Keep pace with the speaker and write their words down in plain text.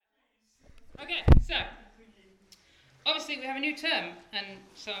obviously we have a new term, and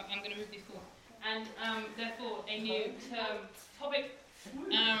so I'm going to move these forward. And therefore a new term topic.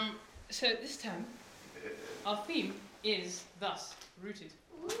 So this term, our theme is thus rooted.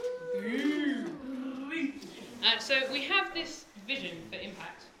 So we have this vision for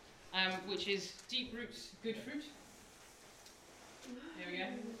Impact, which is deep roots, good fruit. There we go.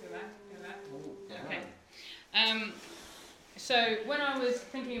 Go back. Okay. So when I was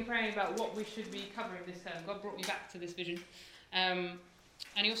thinking and praying about what we should be covering this term, God brought me back to this vision. And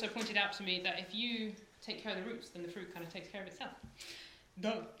he also pointed out to me that if you take care of the roots, then the fruit kind of takes care of itself.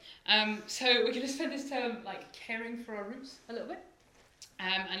 So we're going to spend this term like caring for our roots a little bit,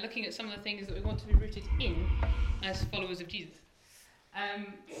 and looking at some of the things that we want to be rooted in as followers of Jesus.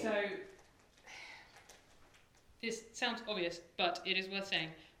 So this sounds obvious, but it is worth saying.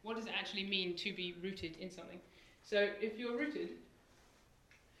 What does it actually mean to be rooted in something? So if you're rooted,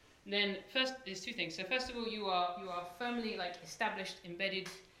 then first there's two things. So first of all, you are firmly like established, embedded,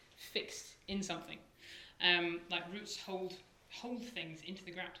 fixed in something. Like roots hold things into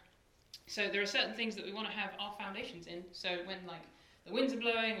the ground. So there are certain things that we want to have our foundations in. So when like the winds are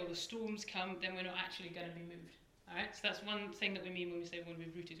blowing or the storms come, then we're not actually going to be moved. All right. So that's one thing that we mean when we say we want to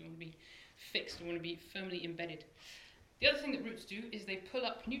be rooted. We want to be fixed. We want to be firmly embedded. The other thing that roots do is they pull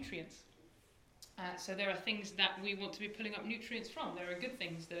up nutrients. So there are things that we want to be pulling up nutrients from. There are good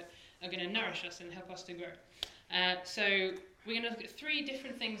things that are going to nourish us and help us to grow. So we're going to look at three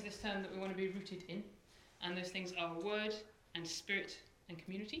different things this term that we want to be rooted in. And those things are word and spirit and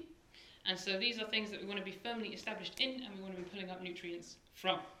community. And so these are things that we want to be firmly established in and we want to be pulling up nutrients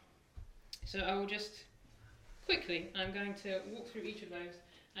from. So I will just quickly, I'm going to walk through each of those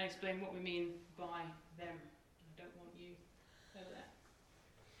and explain what we mean by them. I don't want you over there.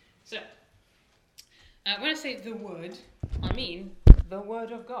 So, when I say the word, I mean the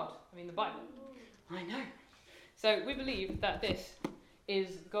word of God. I mean the Bible. I know. So we believe that this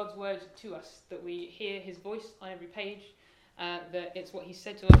is God's word to us, that we hear his voice on every page, that it's what he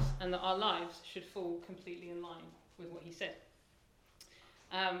said to us, and that our lives should fall completely in line with what he said.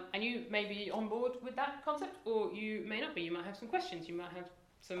 And you may be on board with that concept, or you may not be. You might have some questions. You might have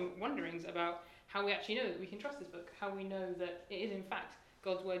some wonderings about how we actually know that we can trust this book, how we know that it is in fact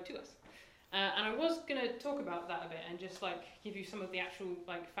God's word to us. And I was going to talk about that a bit and just like give you some of the actual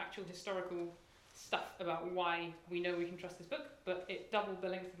like factual historical stuff about why we know we can trust this book, but it doubled the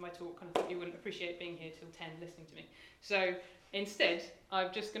length of my talk and I thought you wouldn't appreciate being here till 10 listening to me. So instead,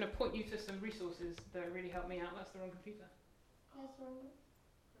 I'm just going to point you to some resources that really help me out. That's the wrong computer. That's wrong.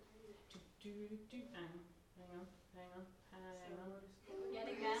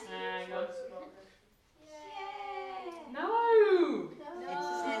 Hang on. Yay! No! It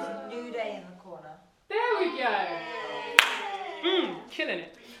says New Day in the corner. There we go! Killing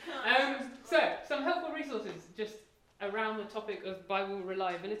it. So, some helpful resources just around the topic of Bible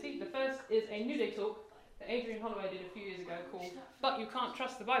reliability. The first is a New Day talk that Adrian Holloway did a few years ago called But You Can't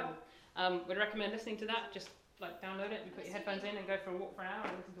Trust the Bible. Would recommend listening to that. Just like download it and put your headphones in and go for a walk for an hour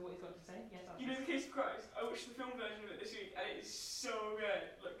and listen to what he's got to say. Yes, you know The Case of Christ? I watched the film version of it this week and it is so good.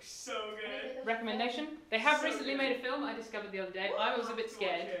 Like, so good. Recommendation? They have So recently good. made a film I discovered the other day. I was a bit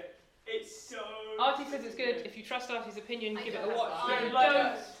scared. It's so Artie says it's good. If you trust Artie's opinion, give it a watch. Yeah, If you like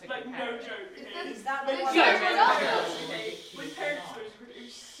don't, no joke. Okay? Is that But the it's one? so With parents, it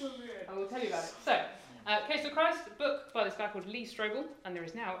was so good. I will tell you about it. So, Case of Christ, a book by this guy called Lee Strobel, and there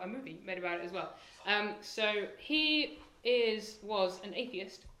is now a movie made about it as well. So he was an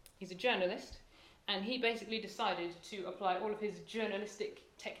atheist. He's a journalist, and he basically decided to apply all of his journalistic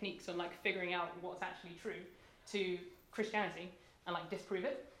techniques on like figuring out what's actually true to Christianity and like disprove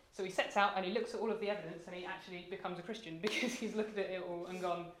it. So he sets out and he looks at all of the evidence and he actually becomes a Christian because he's looked at it all and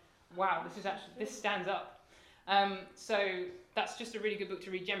gone, wow, this stands up. So that's just a really good book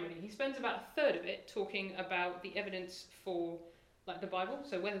to read generally. He spends about a third of it talking about the evidence for like the Bible,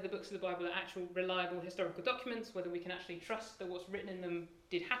 so whether the books of the Bible are actual reliable historical documents, whether we can actually trust that what's written in them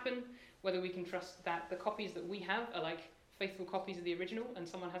did happen, whether we can trust that the copies that we have are like faithful copies of the original and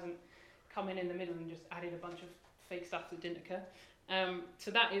someone hasn't come in the middle and just added a bunch of fake stuff that didn't occur. So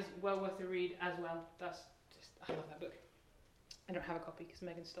that is well worth a read as well. I love that book. I don't have a copy because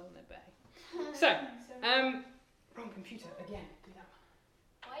Megan's stolen it, but hey. So, wrong computer again. Do that one.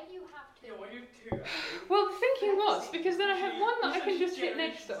 Why do you have to? Yeah, why do you have two? Well, the thinking was because then I have one that I can just hit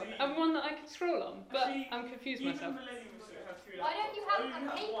next on and one that I can scroll on, but I'm confused myself. Why don't you have a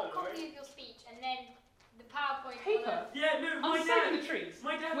paper copy of your speech and then the PowerPoint? Paper? Yeah, no, my I'm dad. saving the trees.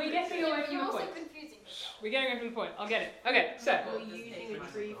 My dad. We're did getting it. away from You're the also point. confusing yourself. We're getting away from the point. I'll get it. Okay, so. You're using a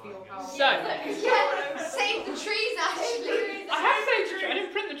tree for your power. So. Yeah, save the trees actually. I have saved the tree. I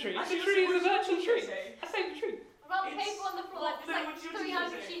didn't print the tree. The Actually, tree is a what's virtual the tree. say? I saved the tree. Well, It see what you're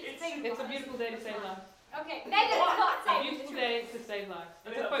 300 saying. sheets of paper. It's a beautiful day to save lives. Okay, Megan's not It's a saying beautiful the day to save lives.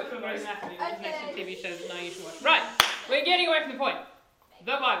 It's a quote from Grey's Anatomy, which is Okay. next to TV shows that now you should watch. Right, we're getting away from the point.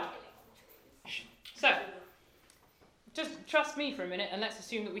 The Bible. So, just trust me for a minute, and let's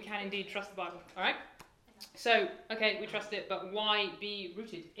assume that we can indeed trust the Bible. All right? So, okay, we trust it, but why be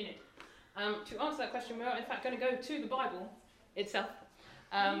rooted in it? To answer that question, we're in fact going to go to the Bible itself.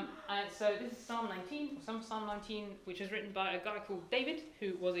 So this is Psalm 19, Psalm 19, which was written by a guy called David,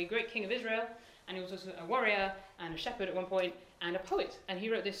 who was a great king of Israel, and he was also a warrior and a shepherd at one point, and a poet. And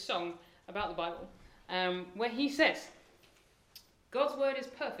he wrote this song about the Bible, where he says, God's word is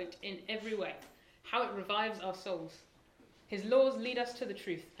perfect in every way, how it revives our souls. His laws lead us to the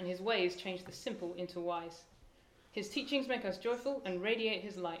truth, and his ways change the simple into wise. His teachings make us joyful and radiate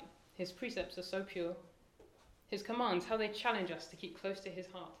his light. His precepts are so pure. His commands, how they challenge us to keep close to his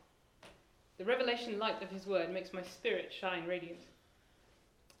heart. The revelation light of his word makes my spirit shine radiant.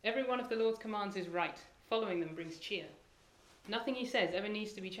 Every one of the Lord's commands is right. Following them brings cheer. Nothing he says ever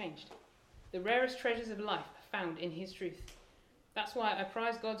needs to be changed. The rarest treasures of life are found in his truth. That's why I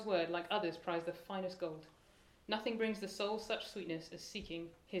prize God's word like others prize the finest gold. Nothing brings the soul such sweetness as seeking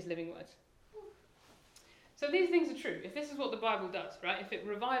his living words. So these things are true. If this is what the Bible does, right? If it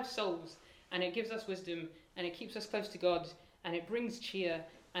revives souls and it gives us wisdom and it keeps us close to God and it brings cheer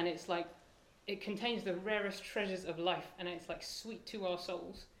and it's like it contains the rarest treasures of life and it's like sweet to our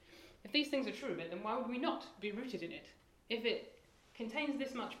souls. If these things are true of it, then why would we not be rooted in it? If it contains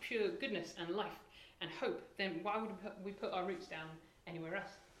this much pure goodness and life and hope, then why would we put our roots down anywhere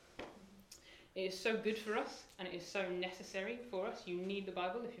else? It is so good for us and it is so necessary for us. You need the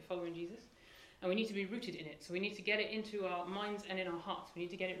Bible if you're following Jesus. And we need to be rooted in it. So we need to get it into our minds and in our hearts. We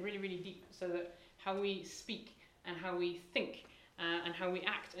need to get it really, really deep so that how we speak and how we think and how we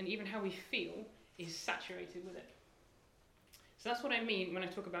act and even how we feel is saturated with it. So that's what I mean when I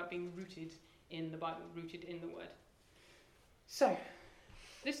talk about being rooted in the Bible, rooted in the Word. So,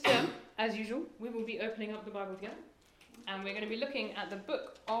 this term, as usual, we will be opening up the Bible together. And we're going to be looking at the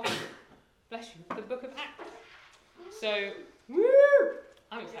book of, bless you, the book of Acts. So, woo!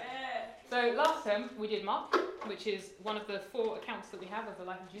 I'm excited. So last term we did Mark, which is one of the 4 accounts that we have of the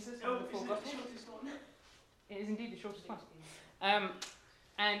life of Jesus, one of the 4 Gospels. It is indeed the shortest one.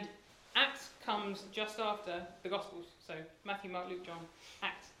 And Acts comes just after the Gospels, so Matthew, Mark, Luke, John,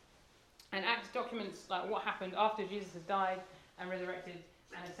 Acts. And Acts documents like what happened after Jesus has died and resurrected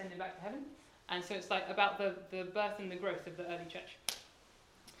and ascended back to heaven. And so it's like about the birth and the growth of the early church.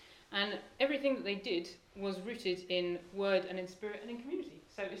 And everything that they did was rooted in word and in spirit and in community.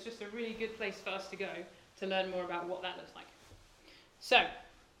 So it's just a really good place for us to go to learn more about what that looks like. So,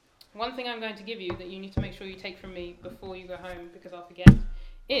 one thing I'm going to give you that you need to make sure you take from me before you go home, because I'll forget,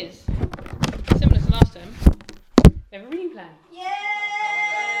 is, similar to last term, we have a reading plan. Yeah!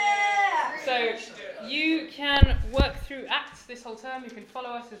 So, you can work through Acts this whole term. You can follow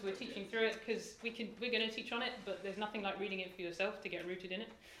us as we're teaching through it, because we're going to teach on it, but there's nothing like reading it for yourself to get rooted in it.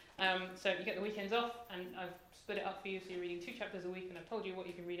 So you get the weekends off, and I've split it up for you, so you're reading 2 chapters a week, and I've told you what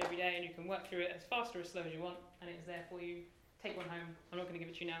you can read every day, and you can work through it as fast or as slow as you want, and it is there for you. Take one home. I'm not going to give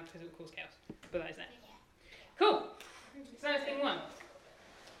it to you now because it will cause chaos, but that is there. Cool. So that's thing 1.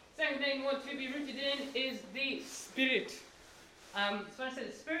 Second thing we want to be rooted in is the Spirit. So when I say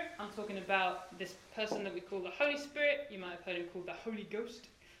the Spirit, I'm talking about this person that we call the Holy Spirit. You might have heard him called the Holy Ghost,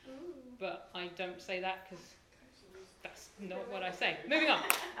 but I don't say that because that's not what I say. Moving on.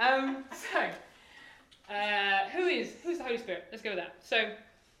 Who's the Holy Spirit? Let's go with that. So,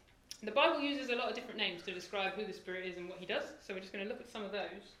 the Bible uses a lot of different names to describe who the Spirit is and what he does. So we're just going to look at some of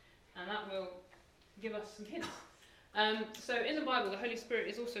those, and that will give us some hints. So in the Bible, the Holy Spirit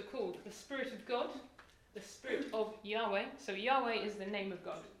is also called the Spirit of God, the Spirit of Yahweh. So Yahweh is the name of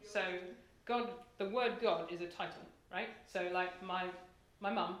God. So God, the word God is a title, right? So like my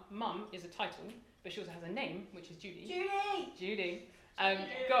mum is a title, but she also has a name, which is Judy. Judy.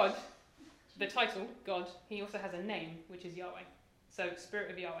 God, the title, God, he also has a name, which is Yahweh. So Spirit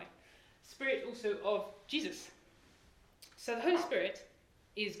of Yahweh. Spirit also of Jesus. So the Holy Spirit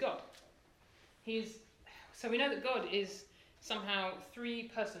is God. So we know that God is somehow 3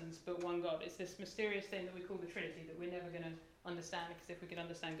 persons but one God. It's this mysterious thing that we call the Trinity that we're never going to understand, because if we could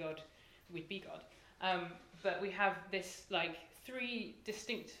understand God, we'd be God. But we have this like 3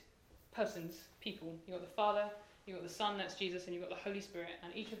 distinct persons, people. You've got the Father, you've got the Son, that's Jesus, and you've got the Holy Spirit,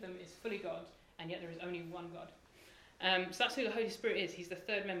 and each of them is fully God, and yet there is only one God. So that's who the Holy Spirit is. He's the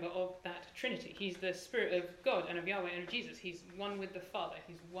 3rd member of that Trinity. He's the Spirit of God and of Yahweh and of Jesus. He's one with the Father.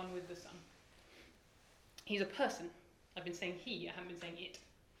 He's one with the Son. He's a person. I've been saying he, I haven't been saying it.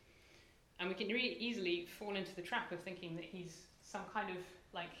 And we can really easily fall into the trap of thinking that he's some kind of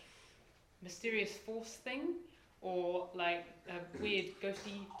like mysterious force thing, or like a weird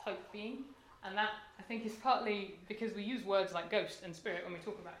ghosty type being. And that, I think, is partly because we use words like ghost and spirit when we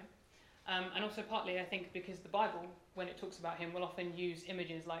talk about him. And also partly, I think, because the Bible, when it talks about him, will often use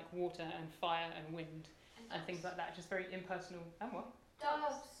images like water and fire and wind and things like that, just very impersonal. And what?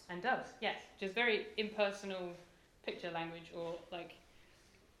 Doves. And doves, yes. Just very impersonal picture language, or like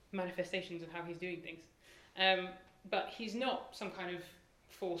manifestations of how he's doing things. But he's not some kind of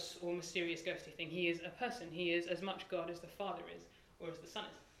force or mysterious ghosty thing. He is a person. He is as much God as the Father is, or as the Son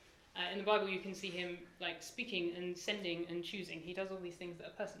is. In the Bible, you can see him like speaking and sending and choosing. He does all these things that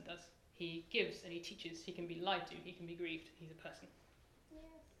a person does. He gives and he teaches. He can be lied to. He can be grieved. He's a person.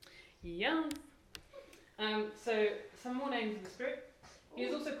 Yeah. So some more names of the Spirit. He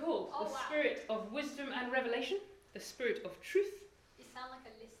is also called the Spirit of wisdom and revelation, the Spirit of truth. You sound like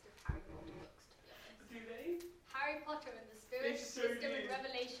a list of Harry Potter books, to be honest. Do they? Harry Potter and the Spirit It's of so wisdom and good.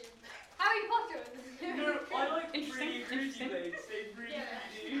 revelation. Harry Potter and the Spirit No, of I like Interesting, really fruity interesting. blades. They really Yeah.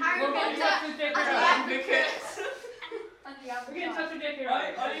 do. Harry We'll get in Potter touch with J.K. and the Rowling. Advocates. And the We'll get in touch with J.K. I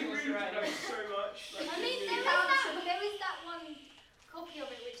Rowling. like She wants to fruity write. blades so much. Like, I mean, genuinely. there is that one copy of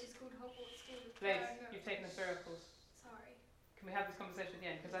it which is called Hogwarts School of Blaze, Fire. you've taken the Spirit course. Sorry. Can we have this conversation at the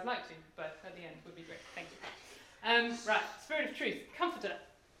end? Because I'd like to, but at the end would be great. Thank you. Right, Spirit of Truth, Comforter,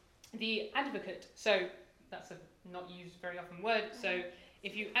 the Advocate. So that's a not used very often word. So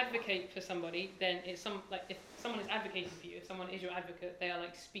if you advocate for somebody, then it's like if someone is advocating for you, if someone is your advocate, they are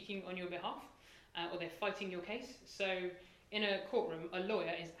like speaking on your behalf, or they're fighting your case. So in a courtroom, a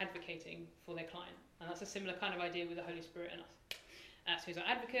lawyer is advocating for their client, and that's a similar kind of idea with the Holy Spirit in us. So he's our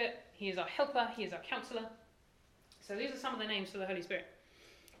advocate, he is our helper, he is our counselor. So these are some of the names for the Holy Spirit.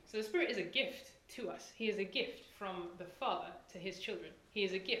 So the Spirit is a gift to us. He is a gift from the Father to his children. He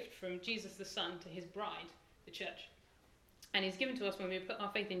is a gift from Jesus the Son to his bride, the church. And he's given to us when we put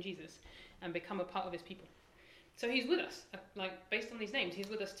our faith in Jesus and become a part of his people. So he's with us, like based on these names, he's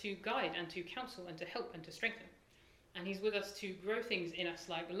with us to guide and to counsel and to help and to strengthen. And he's with us to grow things in us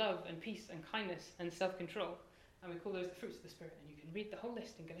like love and peace and kindness and self-control. And we call those the fruits of the Spirit. And you can read the whole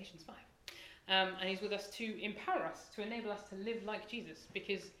list in Galatians 5. And he's with us to empower us, to enable us to live like Jesus,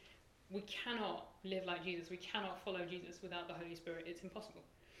 because we cannot live like Jesus. We cannot follow Jesus without the Holy Spirit. It's impossible.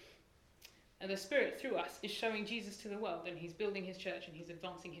 And the Spirit through us is showing Jesus to the world, and he's building his church and he's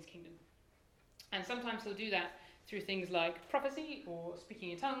advancing his kingdom. And sometimes he'll do that through things like prophecy or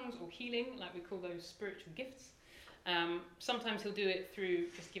speaking in tongues or healing, like we call those spiritual gifts. Sometimes he'll do it through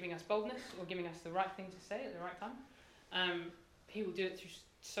just giving us boldness or giving us the right thing to say at the right time. He will do it through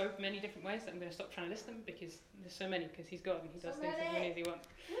so many different ways that I'm going to stop trying to list them because there's so many, because he's God and he does things as many as he wants.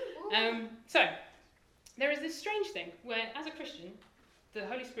 So there is this strange thing where, as a Christian, the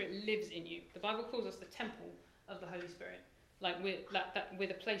Holy Spirit lives in you. The Bible calls us the temple of the Holy Spirit. Like we're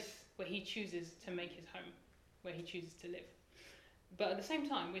the place where he chooses to make his home, where he chooses to live. But at the same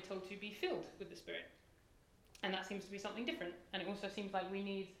time, we're told to be filled with the Spirit. And that seems to be something different. And it also seems like we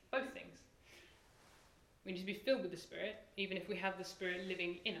need both things. We need to be filled with the Spirit, even if we have the Spirit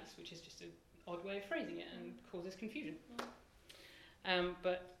living in us, which is just an odd way of phrasing it and causes confusion.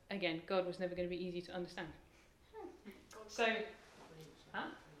 But again, God was never going to be easy to understand. So, huh?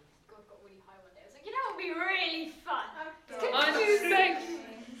 God got really high one day. I was like, you know what would be really fun?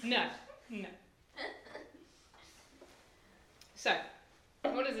 No. So,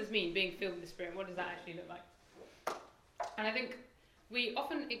 what does this mean, being filled with the Spirit? What does that actually look like? And I think we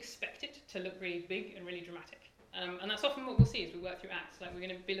often expect it to look really big and really dramatic. And that's often what we'll see as we work through Acts. Like, we're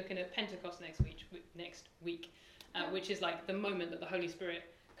going to be looking at Pentecost next week, which is like the moment that the Holy Spirit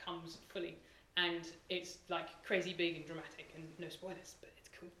comes fully. And it's like crazy big and dramatic, and no spoilers, but it's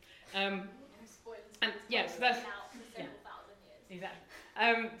cool. No spoilers. And yeah, so that's Been out for several thousand years.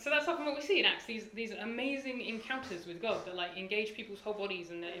 exactly. So that's often what we see in Acts. These amazing encounters with God that like engage people's whole bodies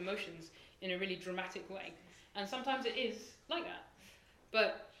and their emotions in a really dramatic way. And sometimes it is like that.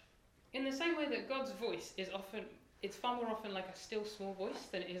 But in the same way that God's voice is often, it's far more often like a still small voice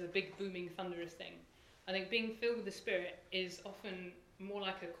than it is a big booming thunderous thing. I think being filled with the Spirit is often more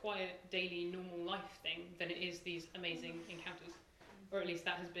like a quiet, daily, normal life thing than it is these amazing encounters. Or at least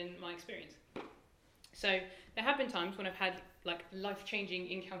that has been my experience. So there have been times when I've had like life-changing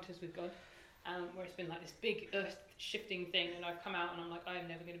encounters with God, where it's been like this big earth-shifting thing, and I've come out and I'm like, I am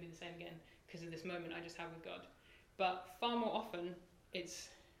never going to be the same again because of this moment I just had with God. But far more often, it's...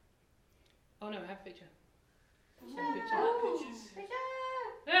 Oh no, I have a picture.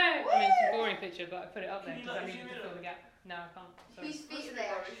 Hey! I mean, it's a boring picture, but I put it up there Can you, because I like, needed zoom to in fill on the gap. No, I can't. Sorry. Whose feet are they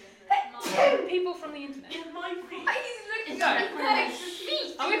actually? Mine. People from the internet. Yeah, my feet. He's looking No. at his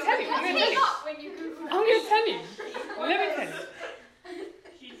feet. I'm going to tell you. What's I'm going to it tell you. up when you Google I'm going to tell you. Well, let me tell you.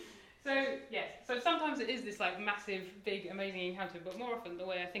 it is this like massive, big, amazing encounter, but more often the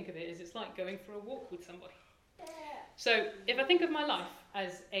way I think of it is it's like going for a walk with somebody. So if I think of my life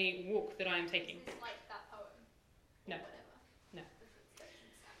as a walk that I am taking, Is it like that poem? No. Or whatever. No. The footsteps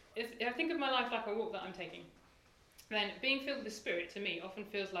and stuff. if I think of my life like a walk that I'm taking, then being filled with the Spirit to me often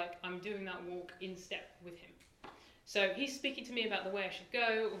feels like I'm doing that walk in step with Him. So He's speaking to me about the way I should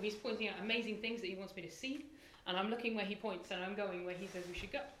go, or He's pointing out amazing things that He wants me to see, and I'm looking where He points and I'm going where He says we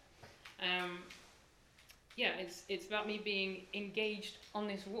should go. It's about me being engaged on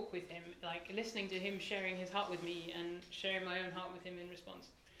this walk with Him, like listening to Him sharing His heart with me and sharing my own heart with Him in response,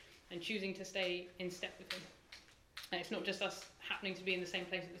 and choosing to stay in step with Him. And it's not just us happening to be in the same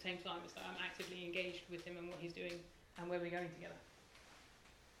place at the same time, it's that I'm actively engaged with Him and what He's doing and where we're going together.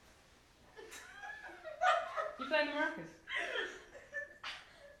 You playing the maracas?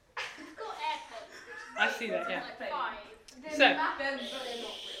 We've got AirPods, which is I see that, yeah. like 5. They're So- they're not real.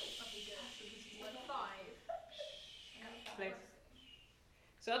 Like 5. Please.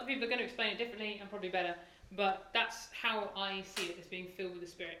 So other people are going to explain it differently and probably better, but that's how I see it, as being filled with the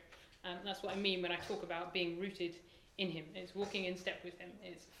Spirit. That's what I mean when I talk about being rooted in Him. It's walking in step with Him.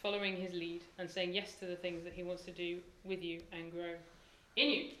 It's following His lead and saying yes to the things that He wants to do with you and grow in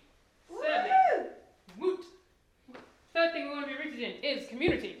you. Thirdly, woot. Third thing we want to be rooted in is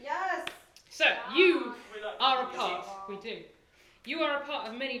community. Yes. So you We like are a communities. part. We do. You are a part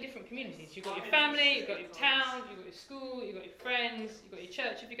of many different communities. You've got your family, you've got your town, you've got your school, you've got your friends, you've got your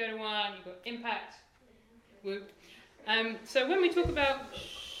church if you go to one, you've got Impact. Woo. So when we talk about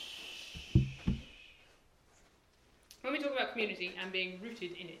community and being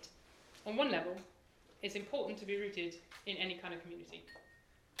rooted in it, on one level, it's important to be rooted in any kind of community.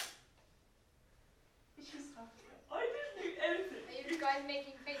 I didn't do anything. Are you guys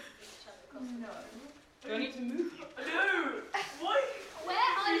making faces at each other across the No. Do I need to move you? No! Why? Where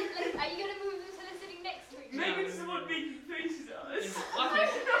are you? Like, are you going to move them so they're sitting next to each other? Megan's the one making faces at us.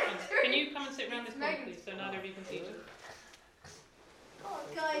 Can you come and sit around this corner, please, so neither of you can see each other? Oh,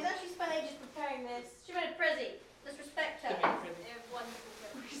 guys, actually spent ages preparing this. She made a prezzy. Let's respect her. Good bit, They're wonderful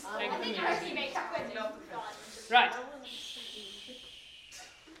friends. Oh, I think you. Rosie makes a quiz. Right.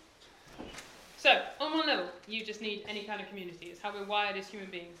 So, on one level, you just need any kind of community. It's how we're wired as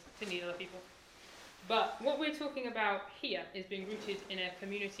human beings to need other people. But what we're talking about here is being rooted in a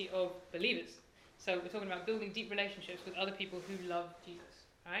community of believers. So we're talking about building deep relationships with other people who love Jesus.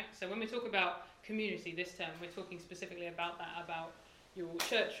 Right? So when we talk about community this term, we're talking specifically about that, about your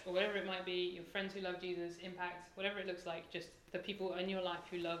church or whatever it might be, your friends who love Jesus, Impact, whatever it looks like, just the people in your life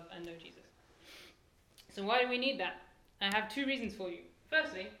who love and know Jesus. So why do we need that? I have two reasons for you.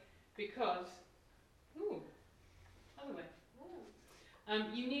 Firstly, because other way.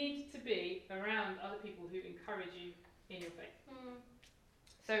 You need to be around other people who encourage you in your faith.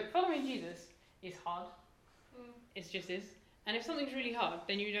 So following Jesus is hard. It just is. And if something's really hard,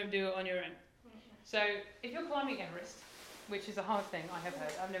 then you don't do it on your own. So if you're climbing Everest, which is a hard thing, I have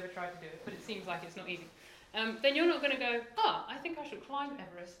heard, I've never tried to do it, but it seems like it's not easy, then you're not going to go, I think I should climb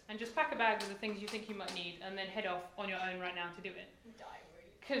Everest, and just pack a bag with the things you think you might need, and then head off on your own right now to do it.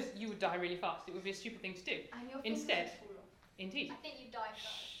 Because you would die really fast. It would be a stupid thing to do. Instead, indeed. I think you die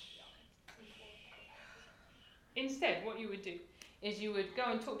first. Instead, what you would do is you would go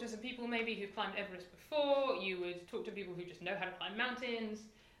and talk to some people maybe who've climbed Everest before, you would talk to people who just know how to climb mountains,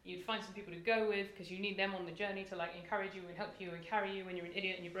 you'd find some people to go with because you need them on the journey to like encourage you and help you and carry you when you're an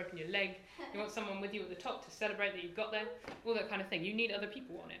idiot and you've broken your leg. You want someone with you at the top to celebrate that you've got there, all that kind of thing. You need other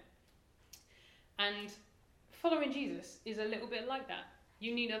people on it. And following Jesus is a little bit like that.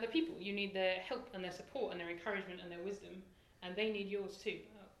 You need other people. You need their help and their support and their encouragement and their wisdom, and they need yours too.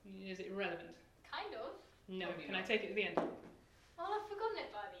 Is it irrelevant? Kind of. No. Probably Can I not. take it at the end? Well, I've forgotten it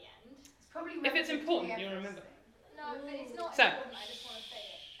by the end. It's probably If it's relative to important, the you'll Everest remember. thing. No, but it's not So- important. I just want to say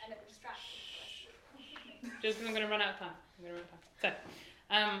it, and it will distract me. Just I'm going to run out of time. So,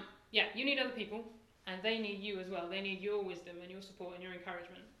 you need other people, and they need you as well. They need your wisdom and your support and your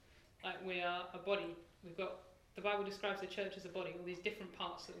encouragement. Like we are a body. We've got the Bible describes the church as a body, all these different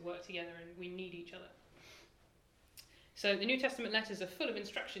parts that work together, and we need each other. So the New Testament letters are full of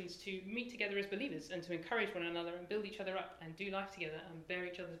instructions to meet together as believers and to encourage one another and build each other up and do life together and bear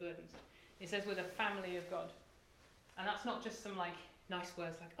each other's burdens. It says we're the family of God, and that's not just some like nice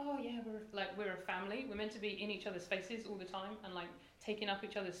words like, oh yeah, we're a family. We're meant to be in each other's faces all the time and like taking up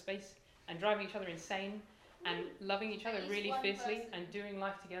each other's space and driving each other insane and loving each other At least really one fiercely person. and doing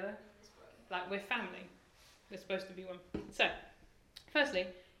life together. In this room. Like we're family. We're supposed to be one. So, firstly,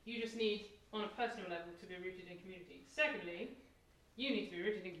 you just need, on a personal level, to be rooted in community. Secondly, you need to be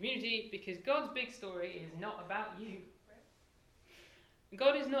rooted in community because God's big story is not about you.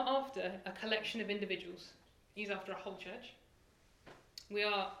 God is not after a collection of individuals. He's after a whole church. We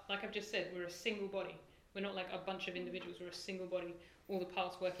are, like I've just said, we're a single body. We're not like a bunch of individuals. We're a single body, all the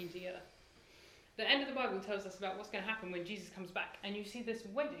parts working together. The end of the Bible tells us about what's going to happen when Jesus comes back. And you see this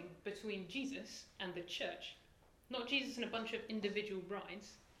wedding between Jesus and the church. Not Jesus and a bunch of individual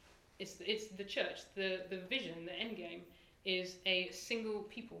brides. It's the church. The vision, the end game, is a single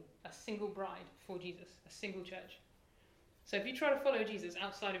people, a single bride for Jesus, a single church. So if you try to follow Jesus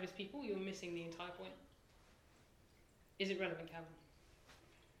outside of his people, you're missing the entire point. Is it relevant, Calvin?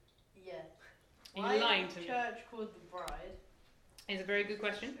 Yeah. Are you lying to me? Church called the bride? Is a very good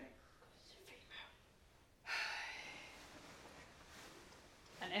question.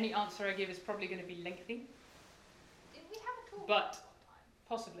 And any answer I give is probably going to be lengthy. Did we have a talk But- about this one time?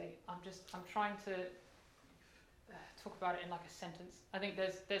 Possibly. I'm trying to talk about it in like a sentence. I think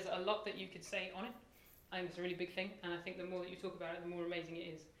there's a lot that you could say on it. I think it's a really big thing, and I think the more that you talk about it, the more amazing it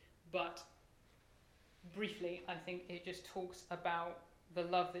is. But briefly, I think it just talks about the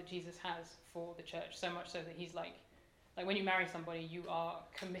love that Jesus has for the church, so much so that he's like when you marry somebody, you are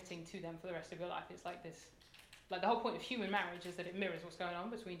committing to them for the rest of your life. It's like this, like the whole point of human marriage is that it mirrors what's going on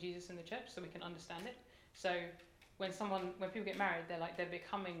between Jesus and the church, so we can understand it. So when people get married, they're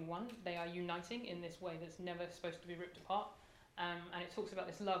becoming one. They are uniting in this way that's never supposed to be ripped apart. And it talks about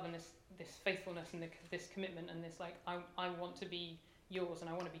this love and this faithfulness and this commitment and this like I want to be yours and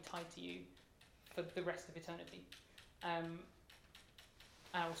I want to be tied to you for the rest of eternity. And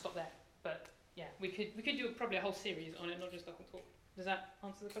I will stop there. But yeah, we could do probably a whole series on it, not just a whole talk. Does that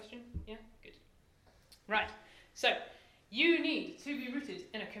answer the question? Yeah, good. Right. So you need to be rooted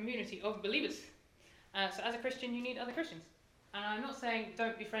in a community of believers. So as a Christian, you need other Christians. And I'm not saying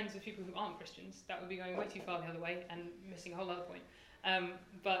don't be friends with people who aren't Christians. That would be going way too far the other way and missing a whole other point.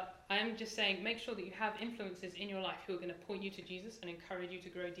 But I am just saying make sure that you have influences in your life who are going to point you to Jesus and encourage you to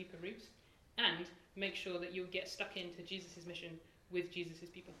grow deeper roots. And make sure that you'll get stuck into Jesus' mission with Jesus'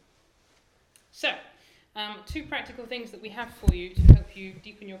 people. So, 2 practical things that we have for you to help you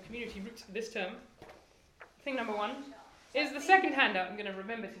deepen your community roots this term. Thing number 1 is the second handout I'm going to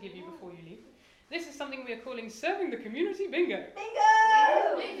remember to give you before you leave. This is something we are calling Serving the Community Bingo.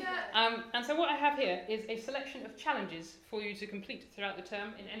 Bingo! And so what I have here is a selection of challenges for you to complete throughout the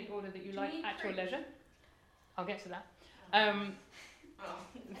term in any order that you like at your leisure. I'll get to that.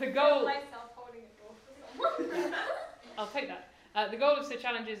 The goal... myself holding a door for someone. I'll take that. The goal of the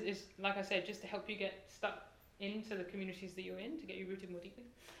challenges is, like I said, just to help you get stuck into the communities that you're in, to get you rooted more deeply.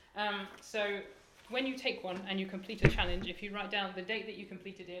 So when you take one and you complete a challenge, if you write down the date that you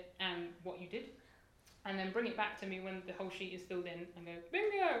completed it and what you did, and then bring it back to me when the whole sheet is filled in and go,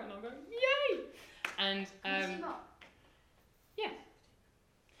 bingo! And I'll go, yay! And, Can you zoom up? yeah,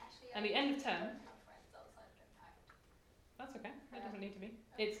 Actually, at the end of term, I don't have friends outside of Impact. that's okay, that doesn't need to be.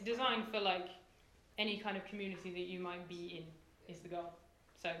 It's designed for like any kind of community that you might be in is the goal.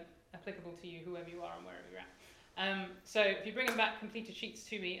 So applicable to you, whoever you are and wherever you're at. So if you bring them back completed sheets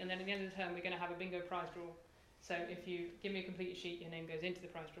to me, and then at the end of the term we're going to have a bingo prize draw. So if you give me a completed sheet, your name goes into the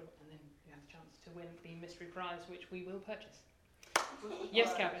prize draw, and then you have the chance to win the mystery prize, which we will purchase.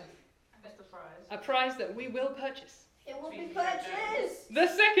 Yes, Calvin. What's the prize? A prize that we will purchase. It will be purchased! The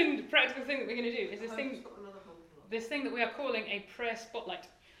second practical thing that we're going to do is this thing that we are calling a prayer spotlight.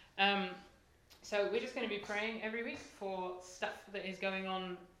 So we're just going to be praying every week for stuff that is going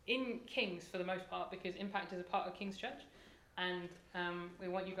on in King's for the most part, because Impact is a part of King's Church, and we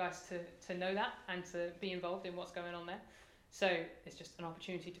want you guys to know that and to be involved in what's going on there. So it's just an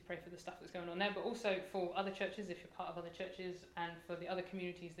opportunity to pray for the stuff that's going on there, but also for other churches if you're part of other churches, and for the other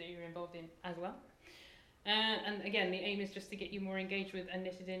communities that you're involved in as well. And again, the aim is just to get you more engaged with and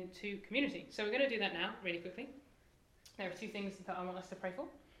knitted into community. So we're going to do that now, really quickly. There are 2 things that I want us to pray for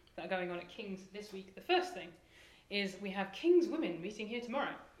that are going on at King's this week. The first thing is we have King's Women meeting here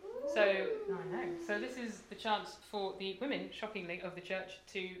tomorrow. So, I know. So this is the chance for the women, shockingly, of the church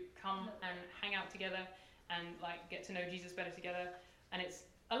to come and hang out together and like get to know Jesus better together. And it's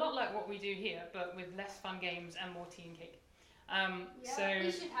a lot like what we do here, but with less fun games and more tea and cake. So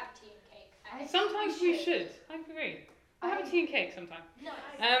We should have tea and cake. I think sometimes we should. I agree. We'll have a tea and cake sometime. No,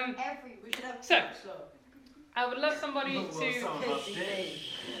 We should have a So, cake show. I would love somebody Well, to some of us did.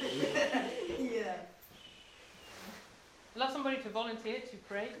 Yeah. love somebody to volunteer to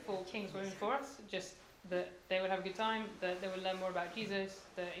pray for King's Women for us. Just that they would have a good time, that they would learn more about Jesus,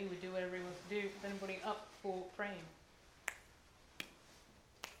 that he would do whatever he wants to do. Is anybody up for praying?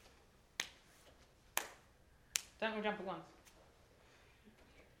 Don't all jump at once.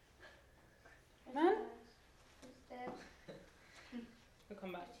 Man? We'll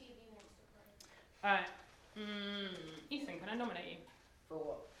come back. Alright. Ethan, can I nominate you? For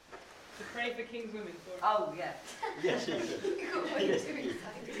what? To pray for King's Women. For it. Oh, yeah. Yes, you do. Yes, you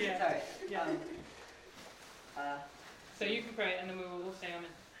do. Yeah. Sorry. Yeah. Uh, So you can pray, and then we will all say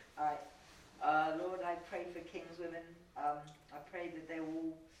amen. Alright. Lord, I pray for King's Women. I pray that they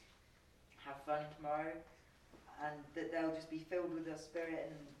will have fun tomorrow and that they'll just be filled with your spirit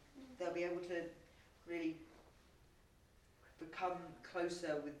and they'll be able to really become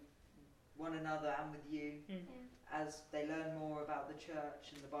closer with one another and with you as they learn more about the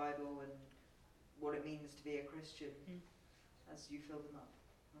church and the Bible and what it means to be a Christian as you fill them up.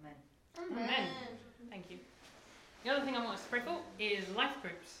 Amen. Amen. Thank you. The other thing I want us to pray for is life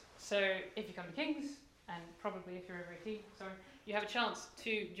groups. So if you come to King's, and probably if you're over 18, sorry, you have a chance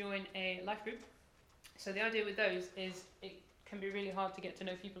to join a life group. So the idea with those is it can be really hard to get to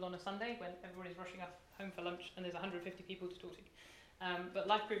know people on a Sunday when everybody's rushing off home for lunch and there's 150 people to talk to. But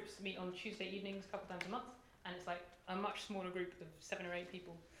life groups meet on Tuesday evenings a couple times a month, and it's like a much smaller group of 7 or 8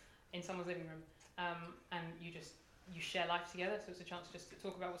 people in someone's living room, and you share life together. So it's a chance just to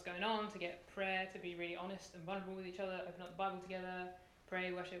talk about what's going on, to get prayer, to be really honest and vulnerable with each other, open up the Bible together,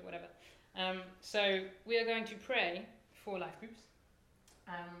 pray, worship, whatever. So we are going to pray for life groups.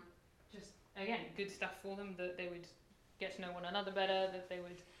 Just again, good stuff for them, that they would get to know one another better, that they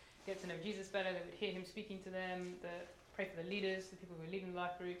would get to know Jesus better, they would hear him speaking to them, pray for the leaders, the people who are leading the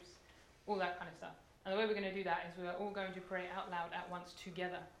life groups, all that kind of stuff. And the way we're going to do that is we are all going to pray out loud at once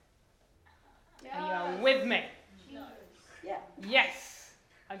together. Yes. And you are with me. No. Yeah. Yes.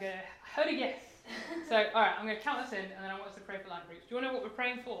 I heard a yes. So, alright, I'm going to count us in and then I want us to pray for life groups. Do you want to know what we're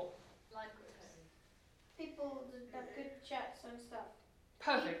praying for? Life groups. People that have good chats and stuff.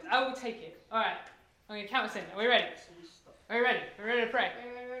 Perfect. I will take it. Alright. I'm going to count us in. Are we ready? Are we ready? Are we ready to pray?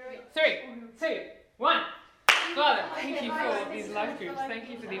 Wait. 3, 2, 1. Father, thank you for these life groups. Thank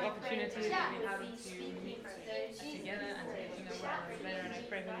you for the opportunity that we have to meet together and to get to know one another better. And I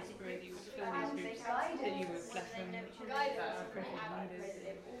pray, Holy Spirit, that you would fill these groups, that you would bless them, that I pray for the leaders.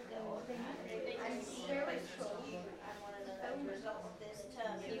 And spiritual own result of this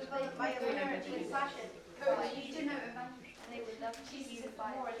term. You will by your parenting fashion. You do know and they would love Jesus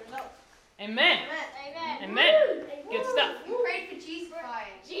more as a result. Amen. Amen. Amen. Good stuff. You prayed for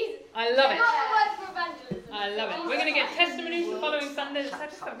Jesus-fying. Jesus. I love it. Not a word for evangelism. I love it. We're going to get testimonies the following Sunday. Let's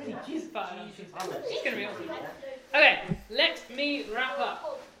just start really Jesus-fied on Tuesday. It's going to be awesome. Okay, let me wrap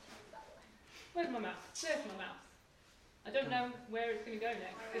up. Where's my mouth? There's my mouth. I don't know where it's going to go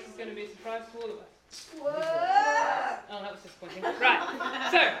next. This is going to be a surprise to all of us. Whoa! Oh, that was disappointing. Right,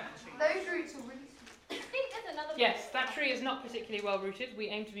 so, Those roots are really I think there's another yes, that tree is not particularly well rooted. We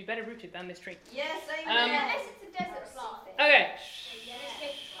aim to be better rooted than this tree. Yes, Unless it's a desert plant. Okay, In which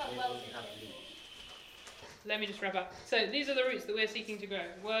case it's quite well suited. let me just wrap up. So these are the roots that we're seeking to grow.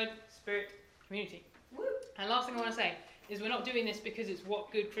 Word, spirit, community. And last thing I want to say is we're not doing this because it's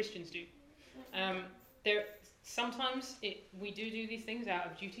what good Christians do. Sometimes we do these things out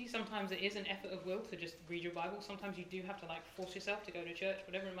of duty. Sometimes it is an effort of will to just read your Bible. Sometimes you do have to force yourself to go to church,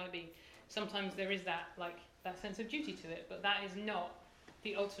 whatever it might be. Sometimes there is that sense of duty to it, but that is not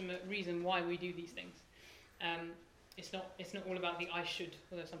the ultimate reason why we do these things. It's not all about the I should,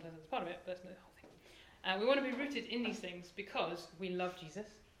 although sometimes that's part of it, but that's not the whole thing. We want to be rooted in these things because we love Jesus.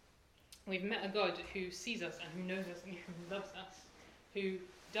 We've met a God who sees us and who knows us and who loves us, who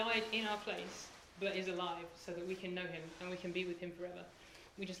died in our place but is alive so that we can know him and we can be with him forever.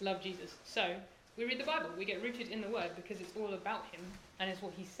 We just love Jesus. So we read the Bible. We get rooted in the Word because it's all about him and it's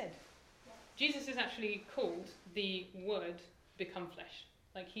what he said. Jesus is actually called the Word become flesh.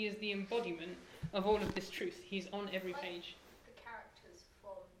 He is the embodiment of all of this truth. He's on every page. The characters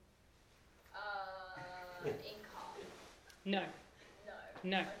from Incarnate. No.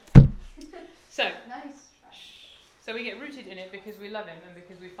 No. So nice. So we get rooted in it because we love him and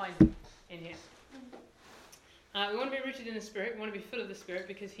because we find him in him. We want to be rooted in the Spirit. We want to be full of the Spirit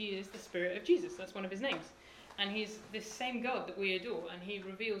because he is the Spirit of Jesus. That's one of his names. And he's this same God that we adore, and he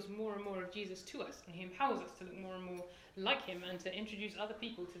reveals more and more of Jesus to us, and he empowers us to look more and more like him and to introduce other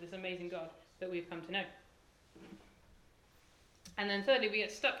people to this amazing God that we've come to know. And then thirdly, we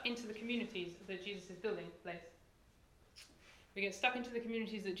get stuck into the communities that Jesus is building. We get stuck into the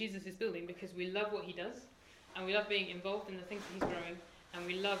communities that Jesus is building because we love what he does, and we love being involved in the things that he's growing, and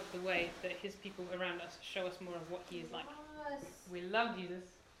we love the way that his people around us show us more of what he is like. We love Jesus,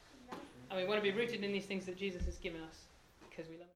 and we want to be rooted in these things that Jesus has given us because we love him.